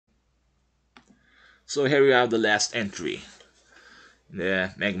So here you have the last entry in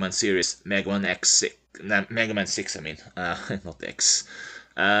the Megaman series, Megaman X6, no, Megaman 6, I mean, not X.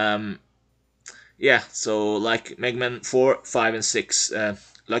 Yeah, so like Megaman 4, 5, and 6,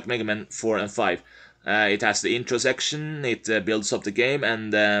 like Megaman 4 and 5, it has the intro section, it builds up the game,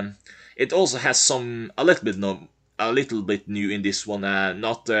 and it also has a little bit new in this one.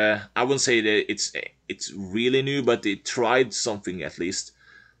 Not, I wouldn't say that it's really new, but it tried something at least.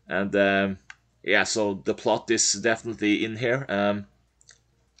 And yeah, so the plot is definitely in here. I'm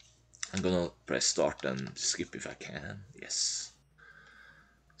gonna press start and skip if I can. Yes.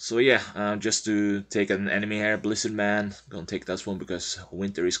 So yeah, just to take an enemy here, Blizzard Man. Gonna take that one because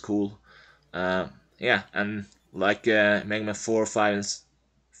winter is cool. Yeah, and like Mega Man 4, 5,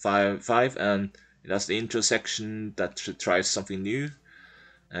 and 5, and it has the intro section that tries something new,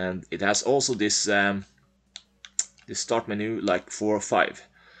 and it has also this this start menu like 4 or 5.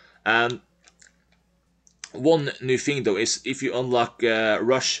 And one new thing though is if you unlock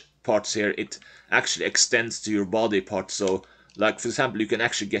rush parts here, it actually extends to your body part. So like for example, you can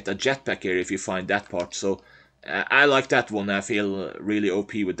actually get a jetpack here if you find that part. So I like that one. I feel really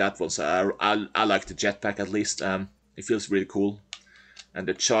OP with that one. So I like the jetpack at least. It feels really cool. And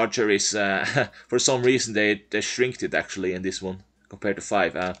the charger is for some reason they shrinked it actually in this one compared to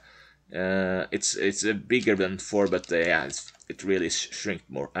 5. It's bigger than 4, but yeah, it really shrinked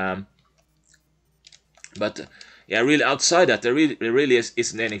more. But yeah, really outside that, there really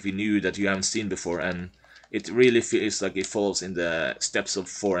isn't anything new that you haven't seen before, and it really feels like it follows in the steps of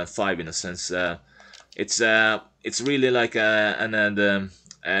 4 and 5 in a sense. It's really like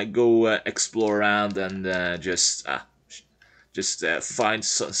go explore around and just find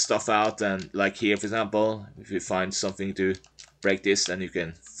stuff out, and like here for example, if you find something to break this, then you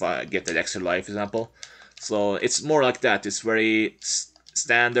can get that extra life, for example. So it's more like that. It's very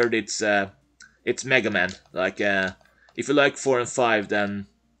standard. It's Mega Man. Like if you like 4 and 5, then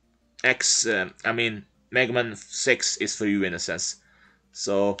X. I mean Mega Man 6 is for you in a sense.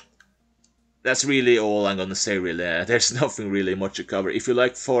 So that's really all I'm gonna say. Really, there's nothing really much to cover. If you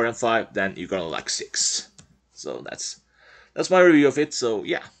like 4 and 5, then you're gonna like 6. So that's my review of it. So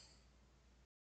yeah.